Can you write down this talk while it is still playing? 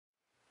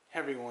Hey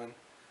everyone,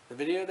 the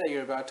video that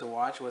you're about to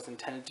watch was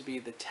intended to be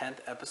the 10th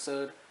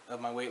episode of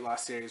my weight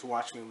loss series,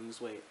 Watch Me Lose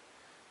Weight.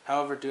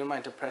 However, due to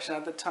my depression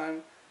at the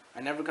time,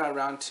 I never got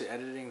around to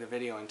editing the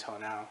video until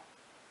now.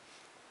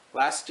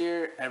 Last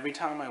year, every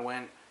time I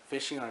went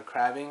fishing or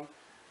crabbing,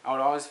 I would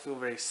always feel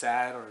very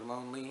sad or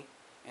lonely,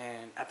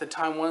 and at the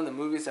time one of the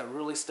movies that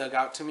really stuck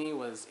out to me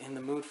was In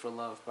the Mood for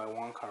Love by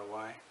Wong Kar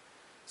Wai.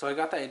 So I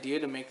got the idea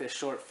to make this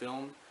short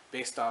film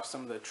based off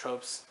some of the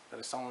tropes that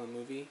I saw in the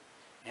movie,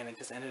 and it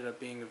just ended up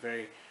being a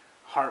very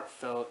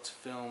heartfelt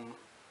film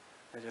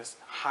that just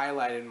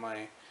highlighted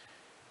my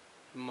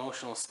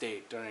emotional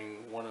state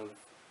during one of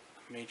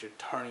the major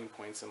turning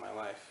points in my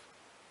life.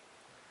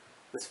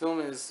 This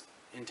film is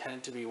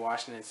intended to be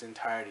watched in its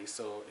entirety,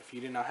 so if you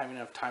do not have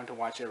enough time to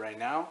watch it right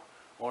now,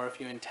 or if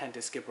you intend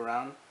to skip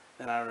around,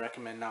 then I would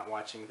recommend not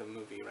watching the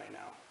movie right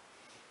now.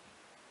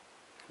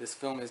 This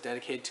film is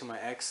dedicated to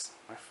my ex,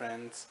 my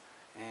friends,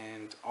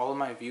 and all of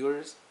my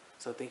viewers,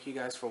 so thank you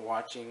guys for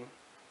watching,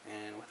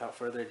 and without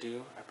further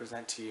ado, I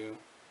present to you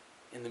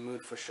In the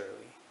Mood for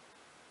Shirley.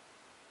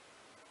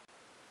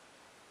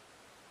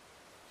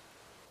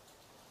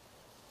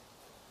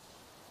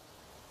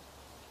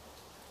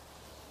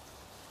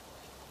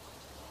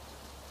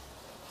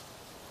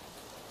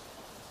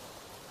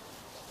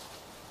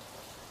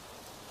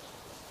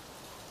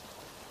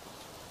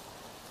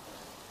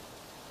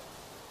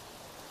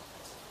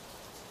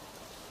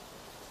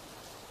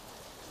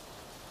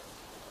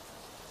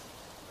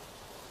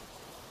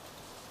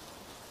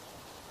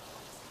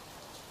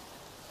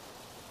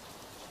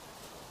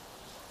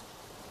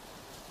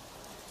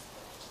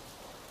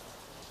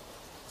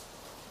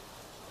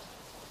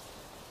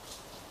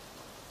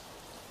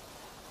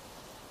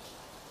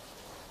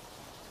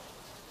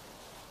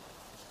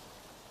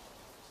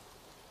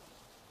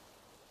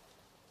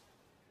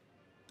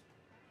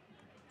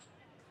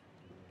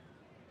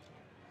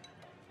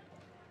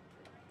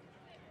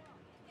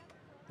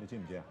你知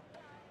唔知啊？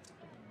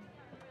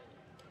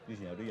以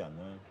前有啲人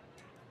咧，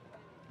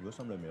如果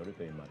心裏面有啲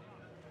秘密，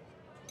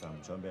但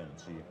唔想俾人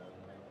知，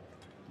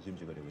你知唔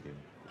知佢哋會點？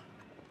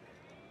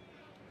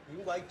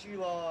點鬼知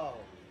喎？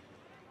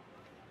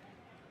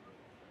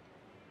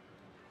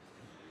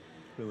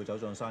佢會走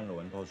上山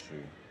度揾棵樹，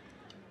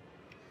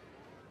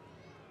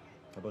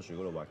喺棵樹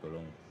嗰度挖個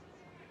窿，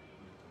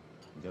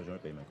然之後將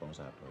啲秘密講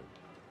晒入去，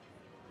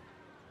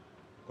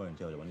講完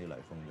之後就揾啲泥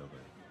封咗佢。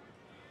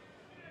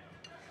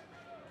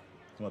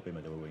咁個秘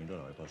密就會永遠都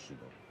留喺棵樹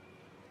度，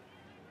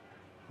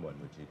冇人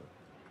會知道。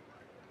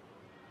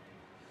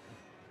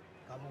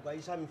咁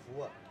鬼辛苦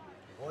啊！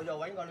我就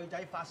揾個女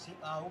仔發泄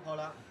啊，好過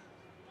啦。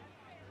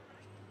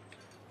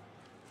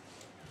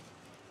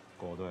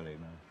個個都係你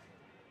咩？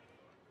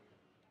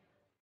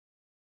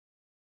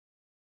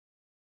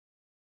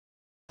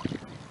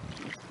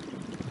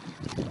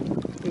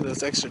 Look at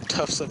those extra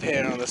tufts of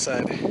hair on the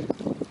side.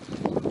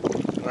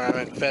 Or I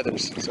meant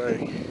feathers,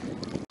 sorry.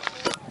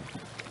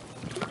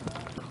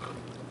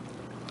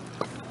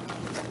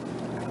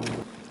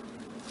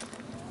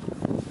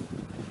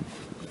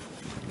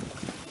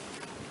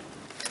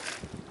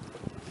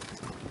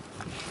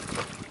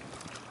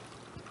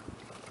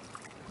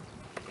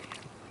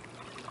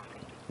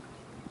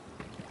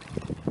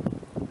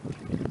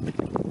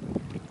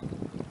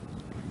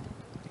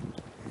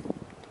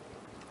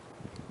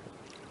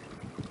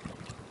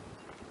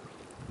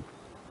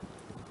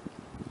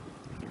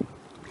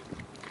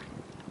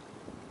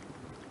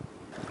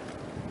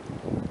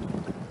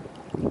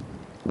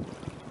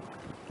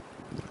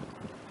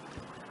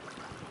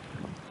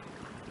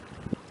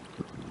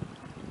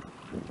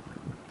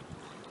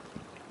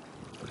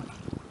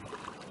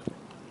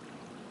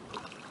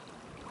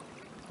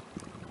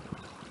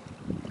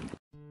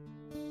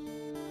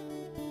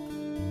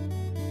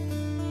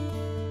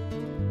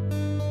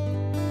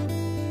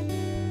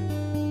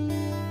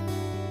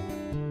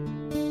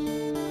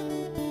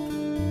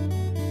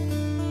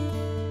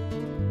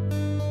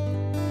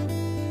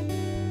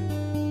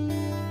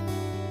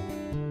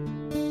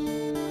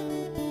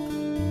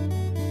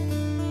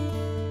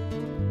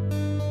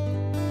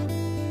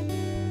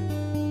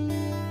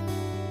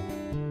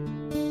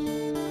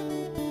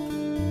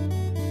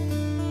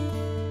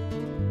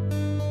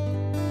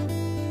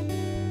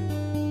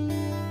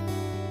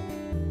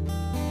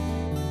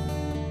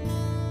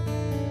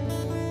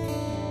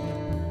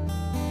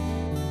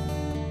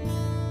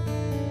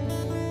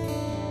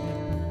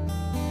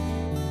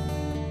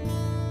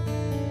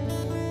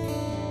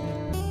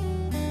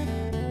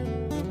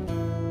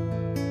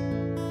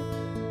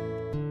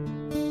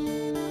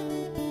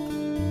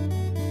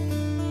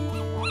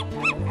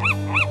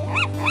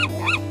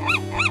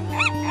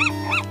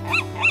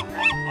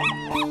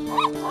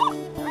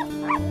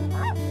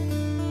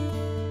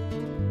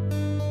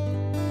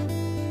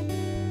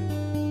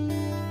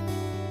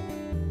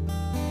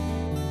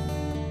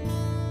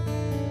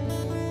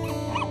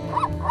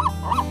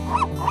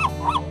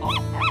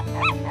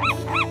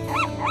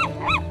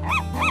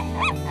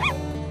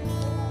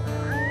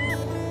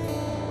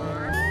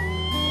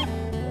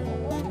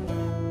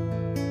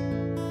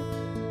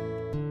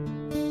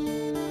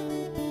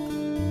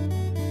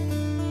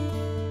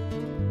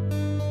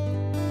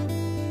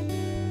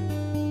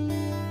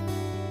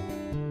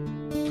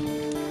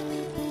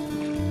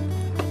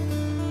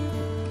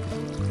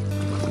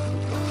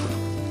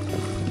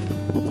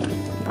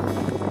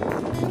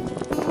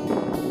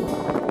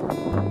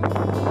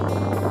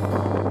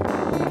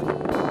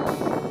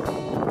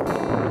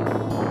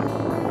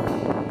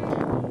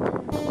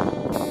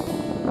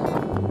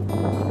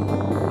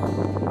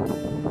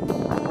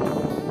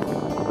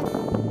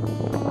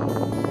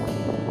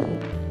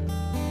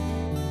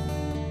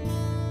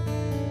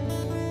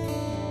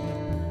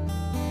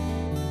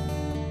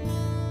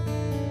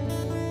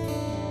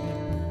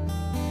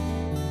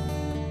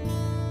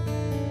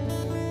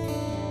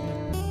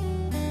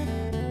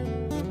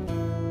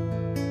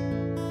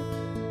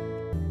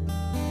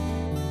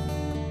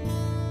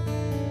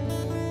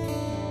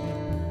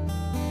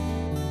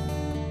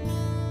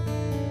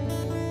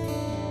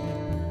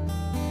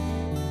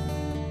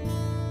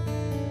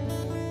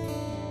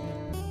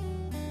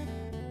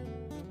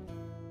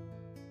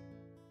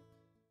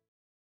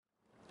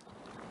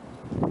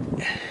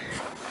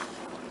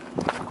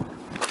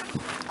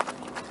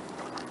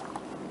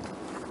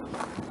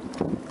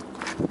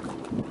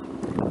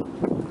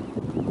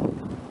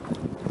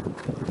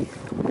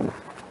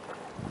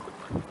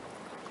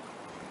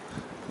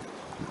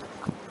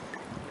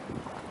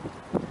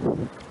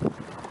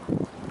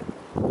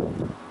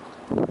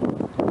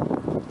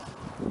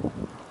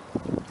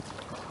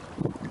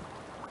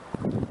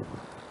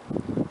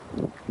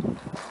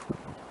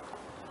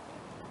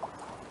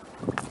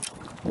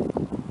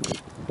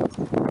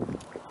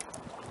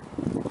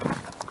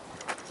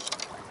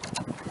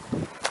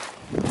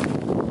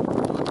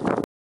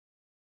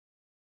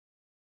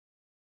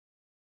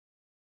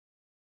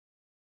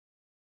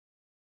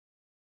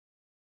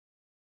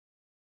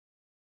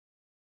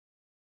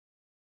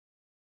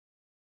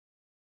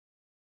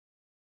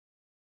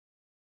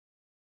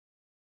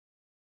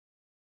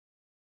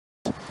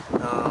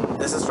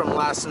 This is from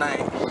last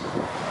night.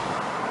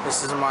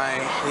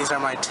 These are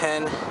my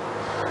 10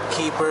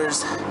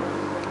 keepers.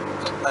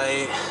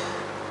 I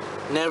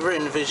never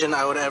envisioned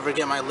I would ever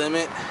get my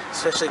limit,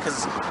 especially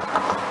because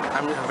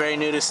I'm very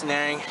new to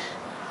snaring.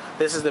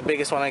 This is the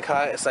biggest one I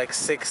caught. It's like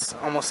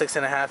almost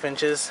 6.5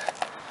 inches.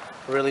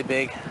 Really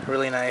big,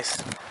 really nice.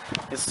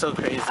 It's so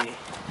crazy.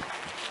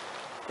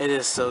 It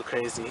is so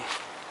crazy.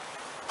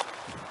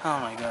 Oh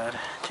my god,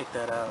 check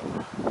that out.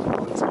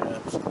 All these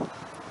crabs.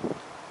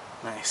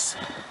 Nice.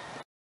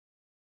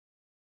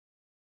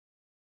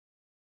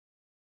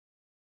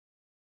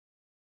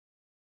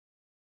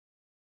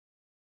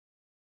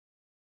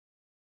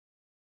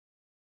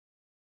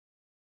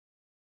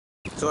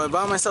 So I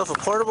bought myself a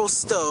portable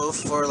stove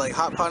for like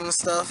hot pot and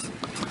stuff,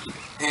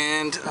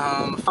 and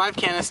 5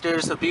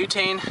 canisters of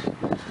butane.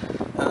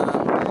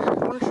 I'm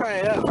gonna try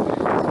it out.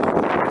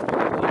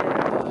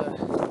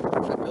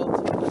 I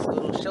built this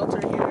little shelter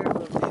here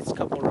with these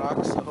couple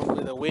rocks, so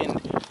hopefully the wind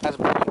that's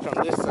blowing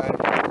from this side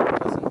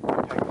doesn't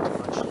impact me too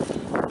much.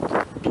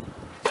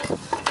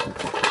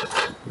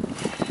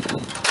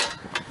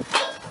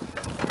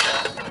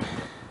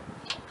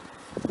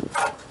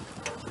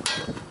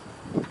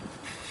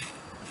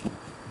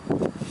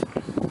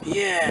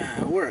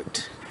 Yeah, it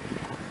worked.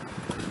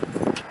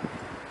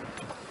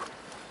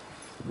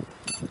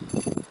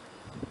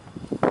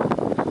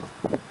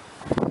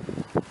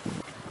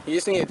 You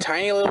just need a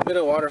tiny little bit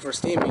of water for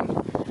steaming.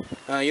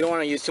 You don't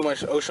want to use too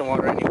much ocean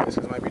water anyways, because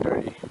it might be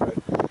dirty. But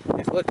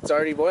look, it's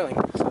already boiling,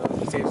 so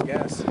it saves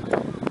gas.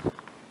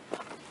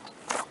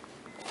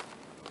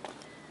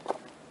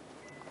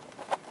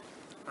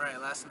 Alright,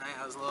 last night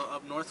I was a little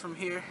up north from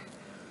here.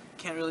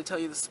 Can't really tell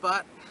you the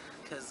spot,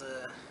 because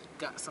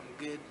got some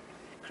good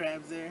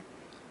crabs there.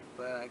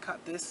 But I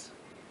caught this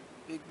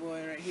big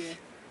boy right here.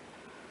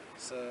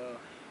 So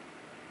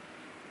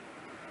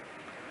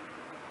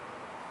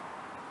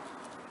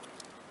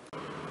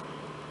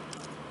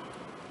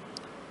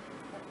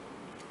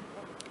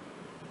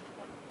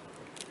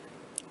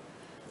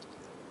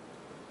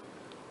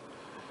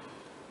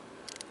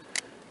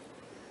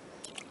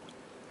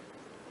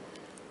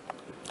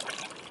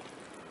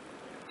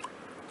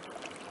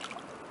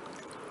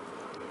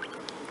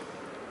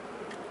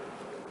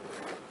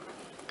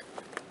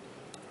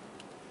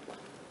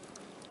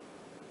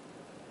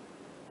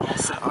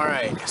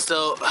alright,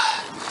 so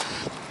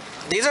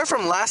these are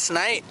from last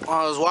night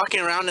while I was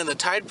walking around in the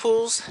tide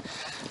pools,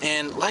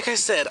 and like I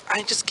said,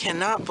 I just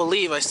cannot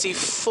believe I see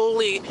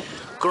fully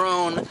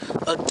grown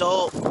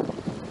adult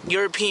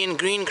European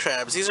green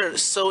crabs. These are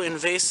so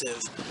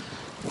invasive.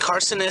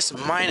 Carcinus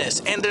minus,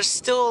 and they're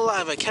still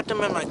alive. I kept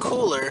them in my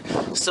cooler,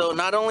 so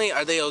not only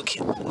are they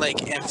okay,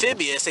 like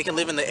amphibious, they can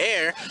live in the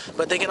air,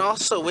 but they can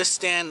also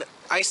withstand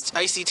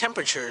icy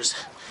temperatures.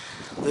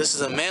 This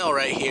is a male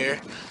right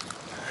here,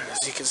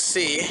 as you can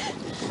see,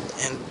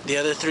 and the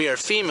other 3 are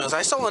females.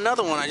 I saw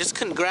another one, I just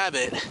couldn't grab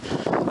it,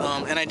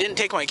 and I didn't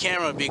take my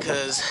camera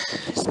because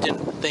I just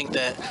didn't think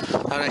that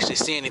I would actually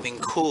see anything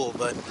cool.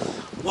 But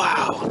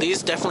wow,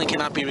 these definitely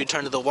cannot be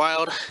returned to the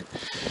wild.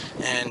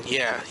 And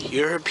yeah,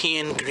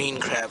 European green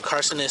crab,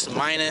 Carcinus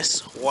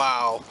minus.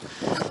 Wow,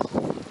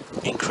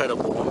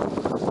 incredible.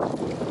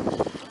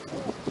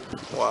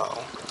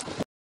 Wow.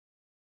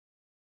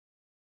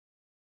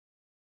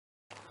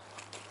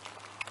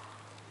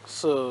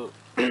 So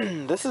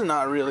this is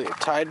not really a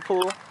tide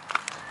pool,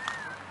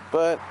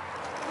 but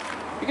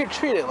you could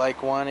treat it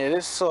like one. It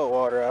is salt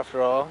water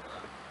after all.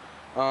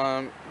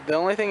 The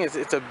only thing is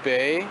it's a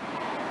bay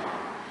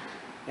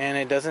and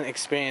it doesn't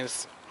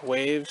experience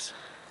waves,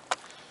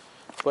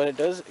 but it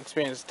does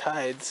experience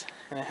tides,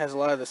 and it has a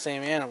lot of the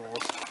same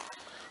animals.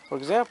 For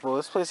example,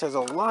 this place has a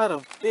lot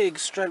of big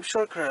striped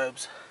short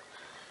crabs.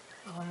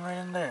 One right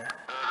in there.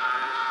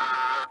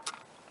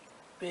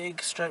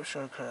 Big striped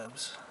short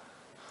crabs.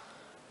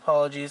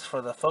 Apologies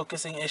for the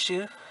focusing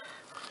issue.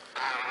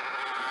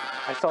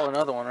 I saw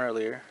another one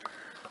earlier.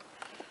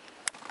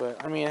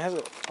 But, I mean, it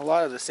has a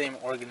lot of the same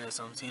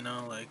organisms, you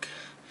know, like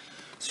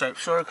striped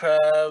shore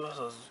crabs,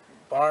 those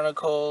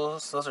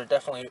barnacles. Those are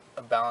definitely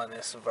a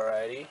Balanus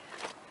variety.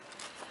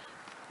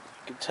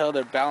 You can tell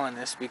they're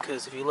Balanus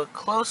because if you look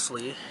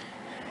closely,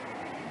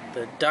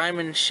 the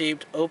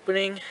diamond-shaped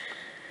opening's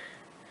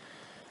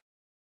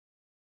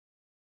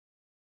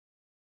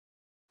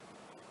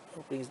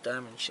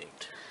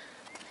diamond-shaped.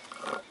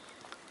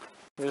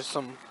 There's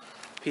some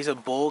piece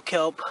of bull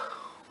kelp.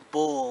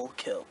 Bull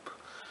kelp.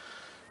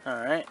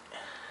 Alright.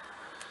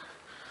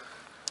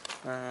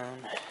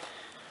 I'm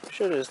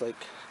sure there's like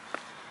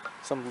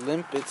some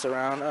limpets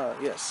around. Oh,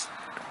 yes.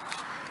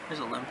 There's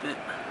a limpet.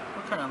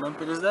 What kind of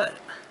limpet is that?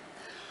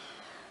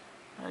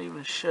 Not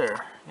even sure. You're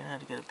gonna have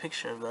to get a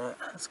picture of that.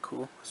 That's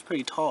cool. It's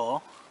pretty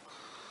tall.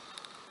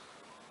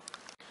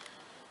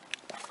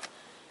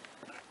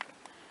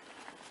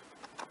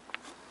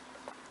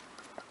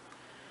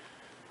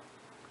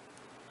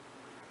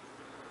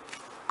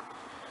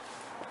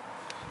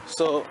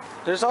 So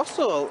there's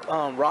also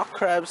rock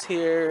crabs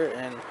here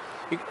and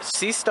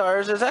sea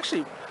stars. There's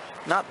actually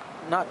not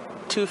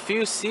too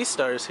few sea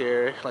stars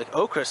here, like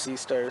ochre sea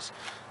stars.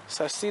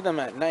 So I see them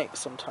at night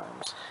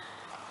sometimes.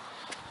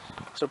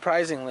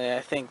 Surprisingly, I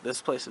think this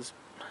place is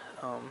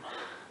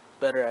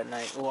better at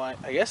night. Well,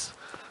 I guess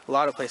a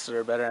lot of places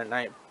are better at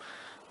night.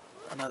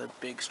 Another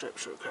big striped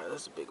short crab.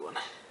 That's a big one.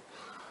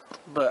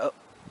 But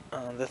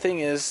the thing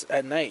is,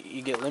 at night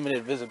you get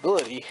limited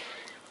visibility.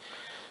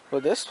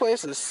 But this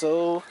place is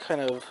so kind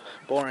of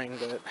boring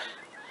that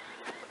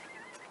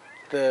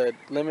the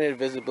limited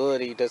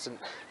visibility doesn't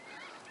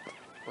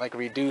like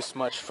reduce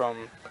much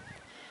from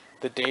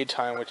the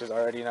daytime, which is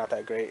already not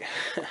that great.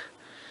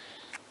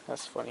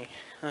 That's funny.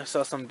 I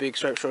saw some big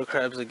striped short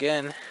crabs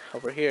again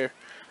over here.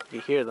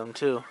 You hear them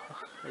too.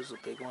 There's a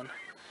big one.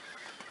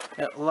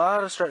 Yeah, a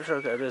lot of striped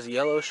short crabs. There's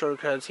yellow short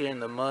crabs here in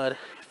the mud.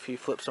 If you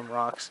flip some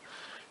rocks,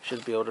 you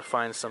should be able to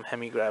find some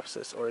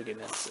Hemigrapsis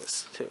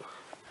oregonensis too.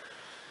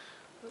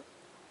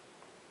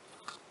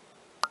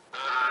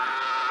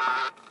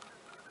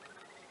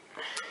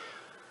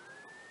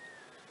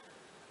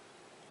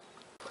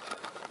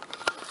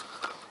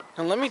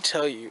 And let me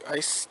tell you,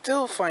 I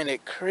still find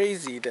it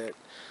crazy that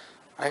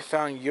I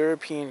found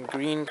European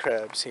green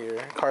crabs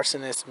here,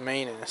 Carcinus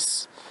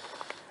manus.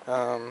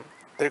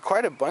 They're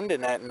quite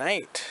abundant at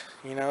night.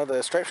 You know,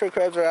 the striped short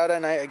crabs are out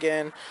at night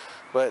again,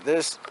 but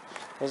there's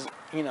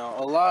you know,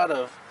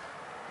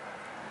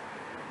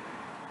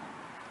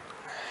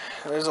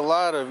 there's a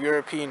lot of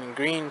European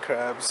green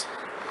crabs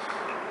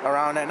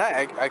around at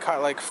night. I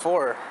caught like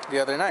 4 the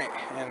other night,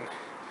 and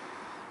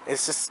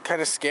it's just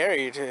kind of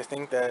scary to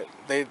think that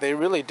they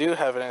really do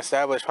have an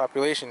established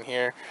population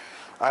here.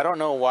 I don't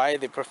know why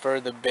they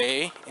prefer the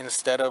bay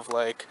instead of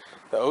like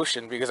the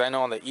ocean, because I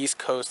know on the East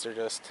Coast they're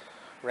just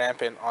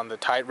rampant on the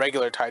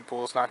regular tide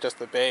pools, not just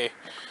the bay.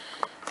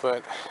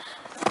 But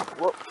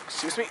whoa,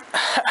 excuse me.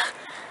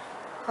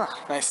 Huh,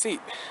 nice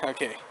seat.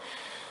 Okay.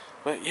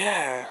 But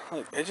yeah,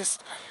 look, I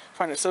just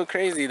find it so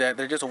crazy that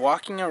they're just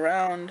walking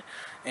around,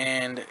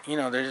 and you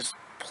know, there's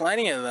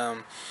plenty of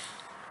them.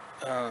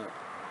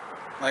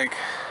 Like,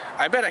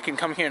 I bet I can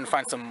come here and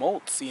find some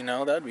molts, you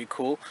know, that'd be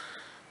cool.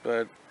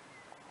 But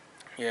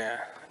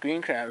yeah,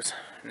 green crabs,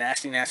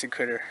 nasty, nasty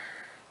critter.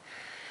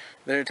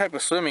 They're a type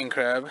of swimming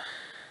crab.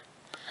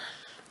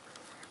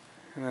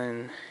 And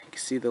then you can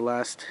see the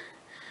last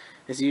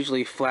is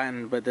usually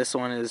flattened, but this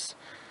one is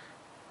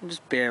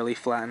just barely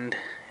flattened.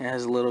 It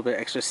has a little bit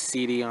extra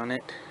seedy on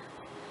it.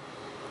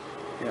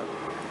 Yep.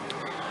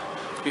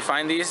 If you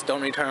find these,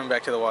 don't return them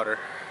back to the water.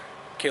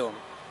 Kill them.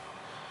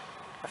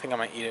 I think I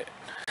might eat it.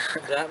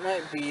 That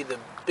might be the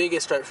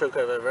biggest striped short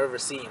crab I've ever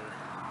seen.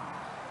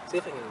 See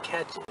if I can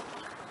catch it.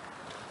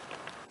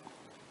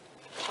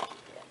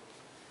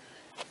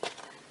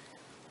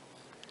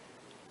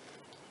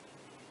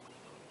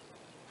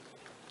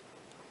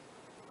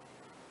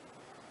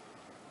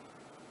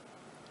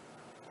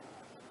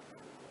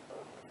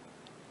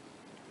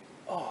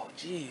 Oh,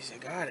 jeez, I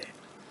got it.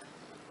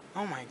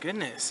 Oh my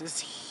goodness, it's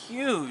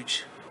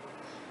huge.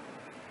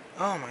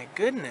 Oh my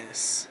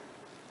goodness.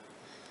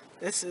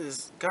 This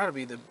has got to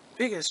be the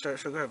biggest striped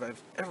short crab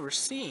I've ever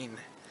seen.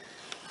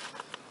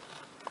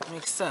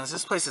 Makes sense.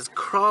 This place is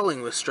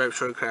crawling with striped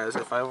short crabs.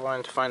 If I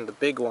wanted to find the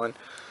big one,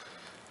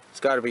 it's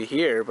got to be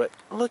here. But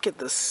look at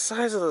the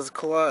size of those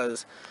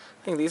claws.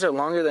 I think these are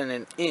longer than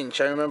an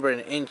inch. I remember an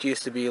inch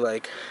used to be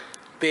like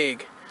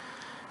big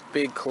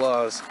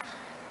claws.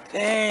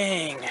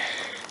 Dang.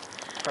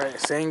 Alright,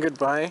 saying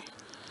goodbye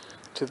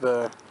to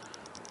the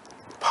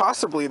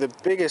possibly the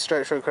biggest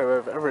striped short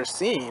crab I've ever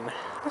seen.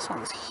 This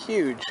one's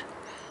huge.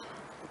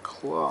 The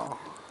claw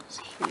is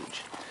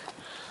huge.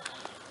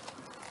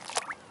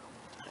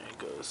 There it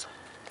goes.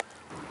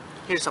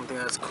 Here's something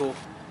that's cool.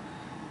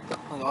 Look,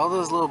 all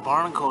those little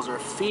barnacles are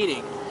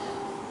feeding.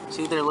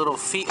 See their little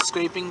feet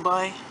scraping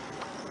by?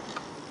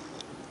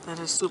 That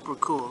is super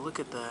cool. Look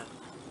at that.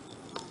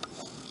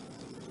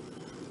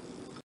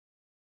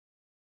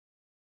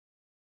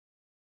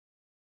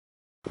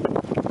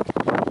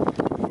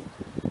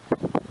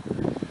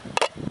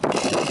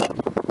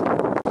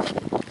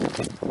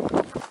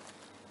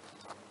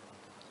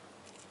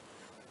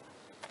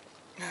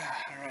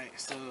 Alright,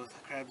 so the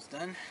crab's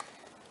done.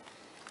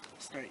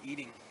 Start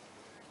eating.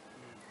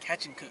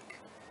 Catch and cook.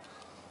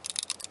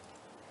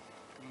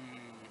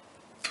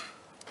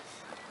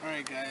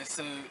 Alright guys,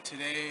 so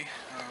today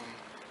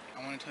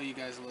I want to tell you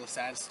guys a little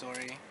sad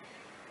story,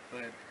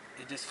 but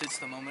it just fits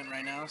the moment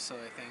right now, so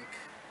I think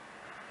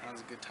that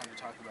was a good time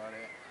to talk about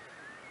it.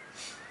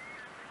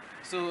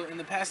 So in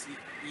the past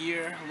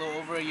year, a little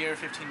over a year,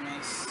 15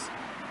 months,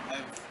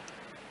 I've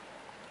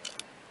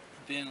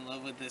been in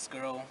love with this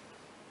girl,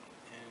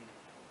 and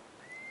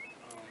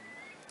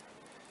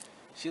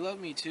she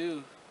loved me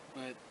too,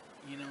 but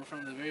you know,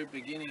 from the very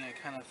beginning I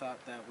kind of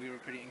thought that we were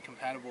pretty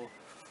incompatible.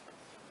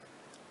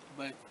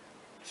 But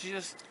she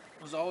just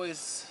was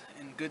always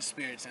in good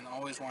spirits and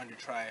always wanted to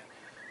try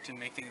to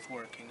make things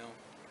work, you know.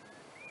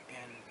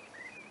 And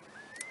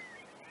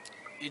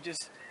it's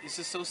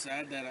just so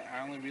sad that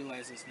I only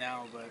realize this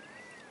now, but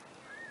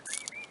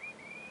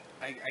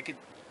I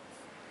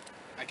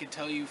could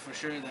tell you for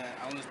sure that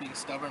I was being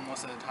stubborn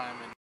most of the time,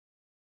 and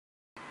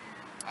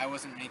I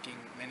wasn't making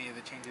many of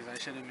the changes I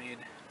should have made.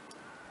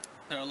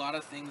 there are a lot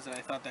of things that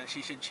I thought that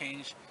she should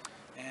change,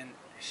 and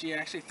she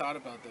actually thought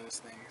about those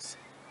things.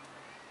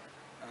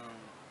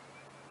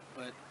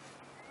 But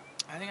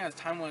I think as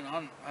time went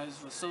on, I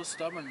was so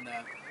stubborn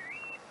that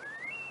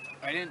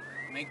I didn't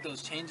make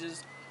those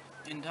changes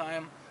in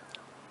time.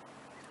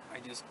 I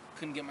just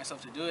couldn't get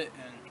myself to do it,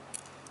 and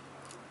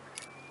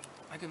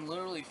I can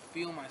literally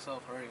feel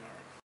myself hurting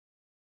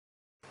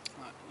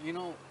her. You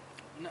know,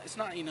 it's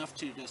not enough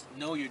to just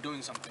know you're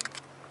doing something.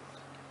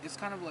 It's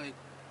kind of like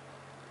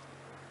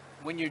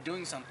when you're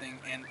doing something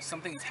and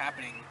something is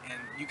happening and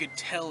you could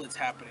tell it's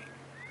happening.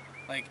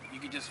 Like, you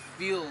could just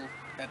feel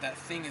that that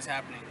thing is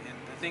happening. And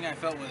the thing I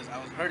felt was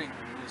I was hurting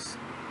her. It was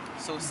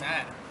so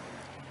sad.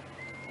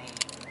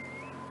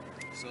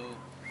 So,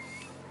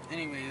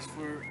 anyways,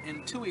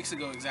 in 2 weeks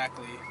ago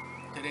exactly,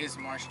 today's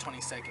March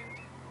 22nd,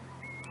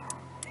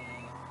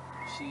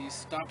 she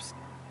stops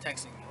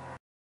texting me.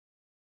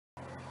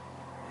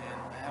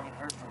 And I haven't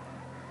heard from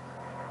her.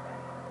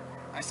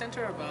 I sent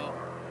her about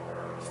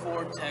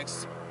 4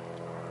 texts.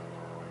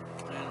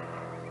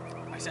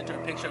 And I sent her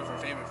a picture of her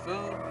favorite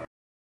food.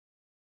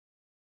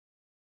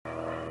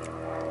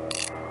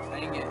 I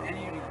didn't get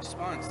any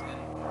response,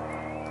 and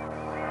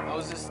I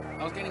was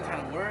getting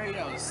kind of worried.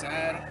 I was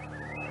sad,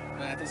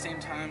 but at the same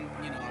time,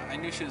 you know, I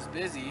knew she was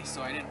busy,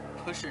 so I didn't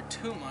push her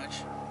too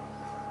much.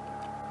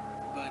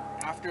 But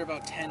after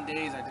about 10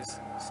 days, I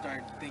just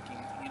started thinking,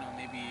 you know,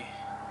 maybe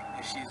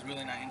if she's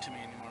really not into me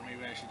anymore,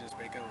 maybe I should just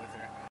break up with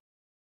her.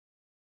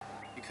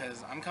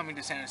 Because I'm coming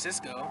to San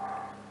Francisco,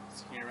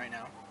 it's here right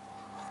now,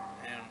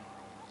 and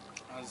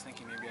I was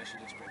thinking maybe I should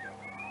just break up.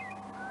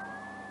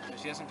 But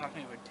she hasn't talked to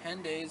me for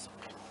 10 days.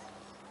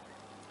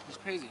 It's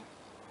crazy.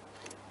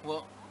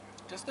 Well,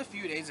 just a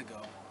few days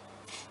ago,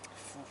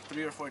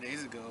 3 or 4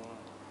 days ago,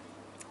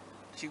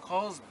 she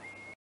calls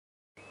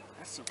me.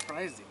 That's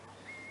surprising.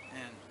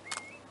 And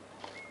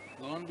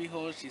lo and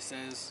behold, she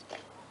says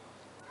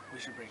we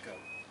should break up.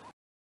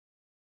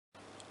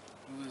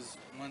 It was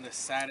one of the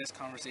saddest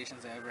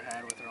conversations I ever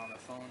had with her on the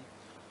phone.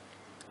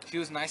 She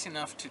was nice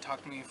enough to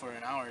talk to me for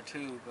an hour or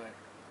two, but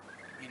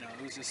you know,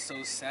 it was just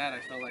so sad. I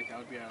felt like that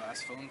would be our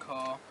last phone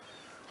call.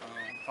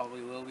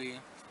 Probably will be.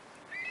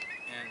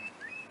 And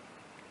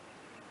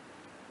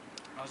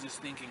I was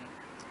just thinking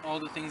all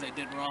the things I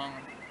did wrong.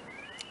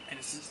 And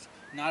it's just,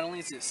 not only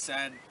is it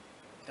sad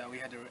that we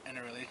had to end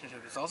a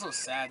relationship, it's also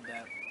sad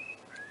that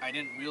I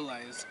didn't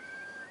realize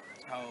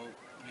how,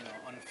 you know,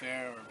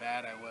 unfair or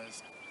bad I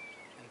was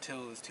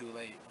until it was too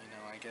late. You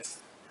know, I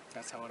guess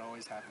that's how it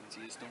always happens.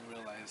 You just don't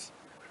realize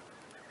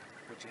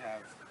what you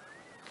have.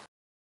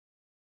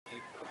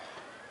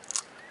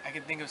 I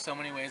can think of so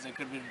many ways I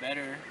could have been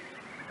better,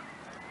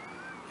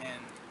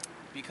 and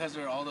because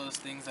there are all those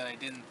things that I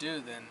didn't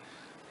do, then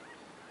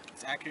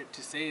it's accurate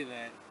to say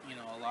that, you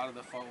know, a lot of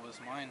the fault was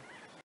mine.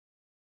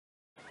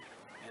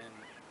 And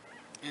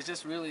it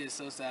just really is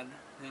so sad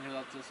thinking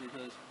about this,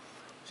 because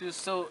she was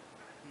so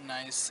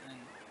nice and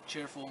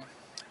cheerful,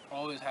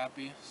 always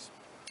happy,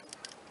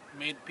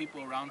 made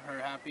people around her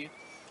happy.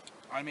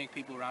 I make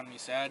people around me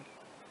sad,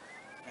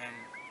 and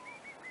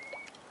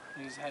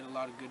we just had a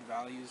lot of good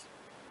values.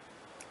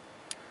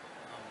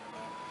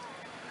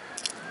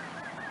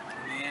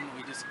 In the end,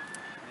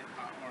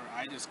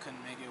 I just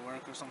couldn't make it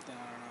work or something,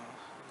 I don't know.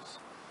 It was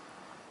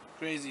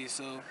crazy.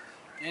 So,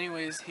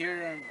 anyways,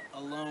 here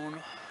I'm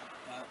alone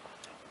at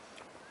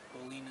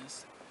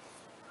Bolinas,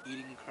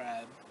 eating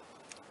crab,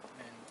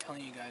 and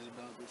telling you guys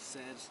about this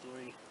sad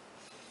story.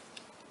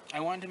 I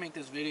wanted to make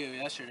this video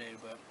yesterday,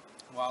 but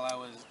while I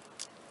was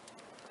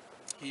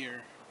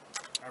here,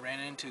 I ran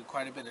into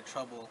quite a bit of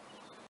trouble,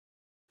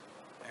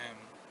 and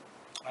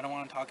I don't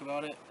want to talk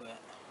about it, but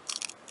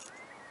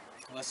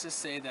let's just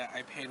say that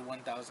I paid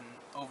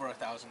over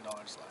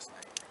 $1,000 last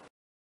night,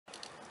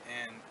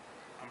 and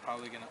I'm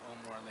probably gonna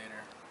owe more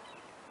later.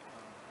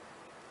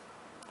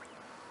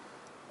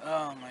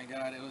 Oh my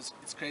God,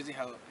 it's crazy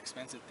how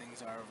expensive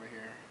things are over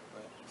here,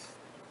 but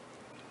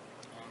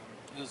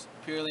it was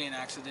purely an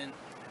accident.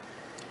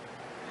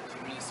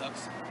 It really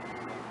sucks.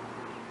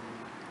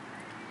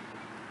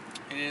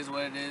 It is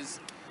what it is.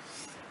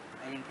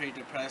 I've been pretty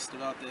depressed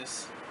about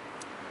this,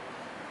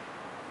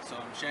 so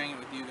I'm sharing it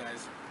with you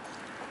guys.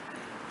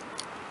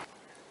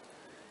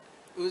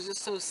 It was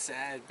just so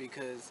sad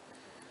because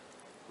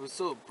it was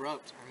so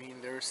abrupt. I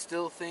mean, there were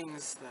still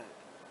things that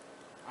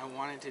I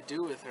wanted to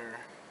do with her.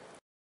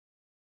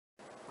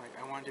 Like,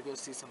 I wanted to go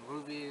see some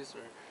movies,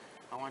 or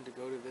I wanted to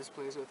go to this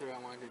place with her. I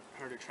wanted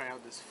her to try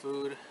out this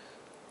food.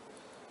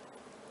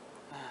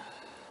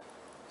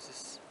 It's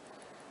just,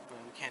 well,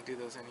 we can't do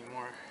those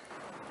anymore.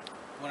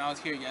 When I was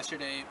here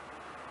yesterday,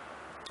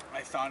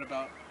 I thought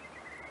about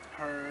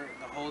her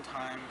the whole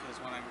time,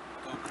 because when I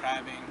go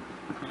crabbing,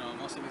 you know,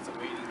 most of it's a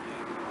waiting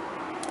thing.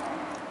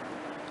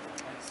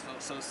 I just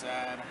felt so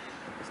sad.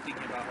 I was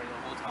thinking about her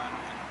the whole time,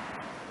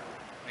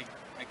 and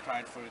I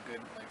cried for a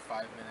good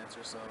 5 minutes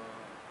or so.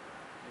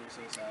 It was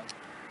so sad.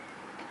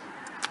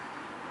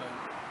 But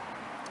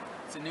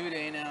it's a new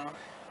day now,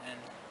 and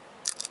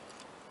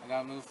I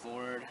gotta move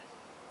forward.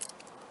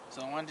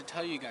 So I wanted to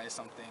tell you guys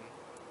something.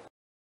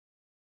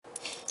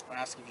 I'll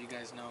ask if you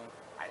guys know.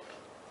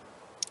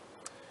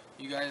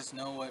 You guys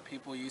know what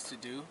people used to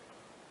do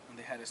when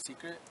they had a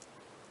secret?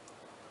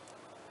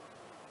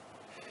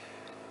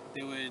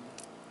 They would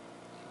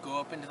go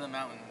up into the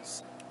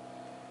mountains,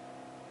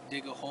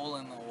 dig a hole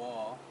in the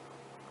wall,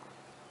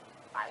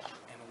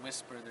 and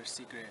whisper their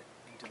secret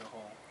into the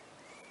hole.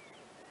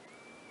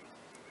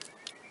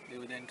 They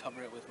would then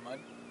cover it with mud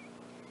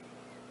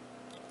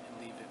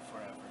and leave it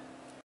forever.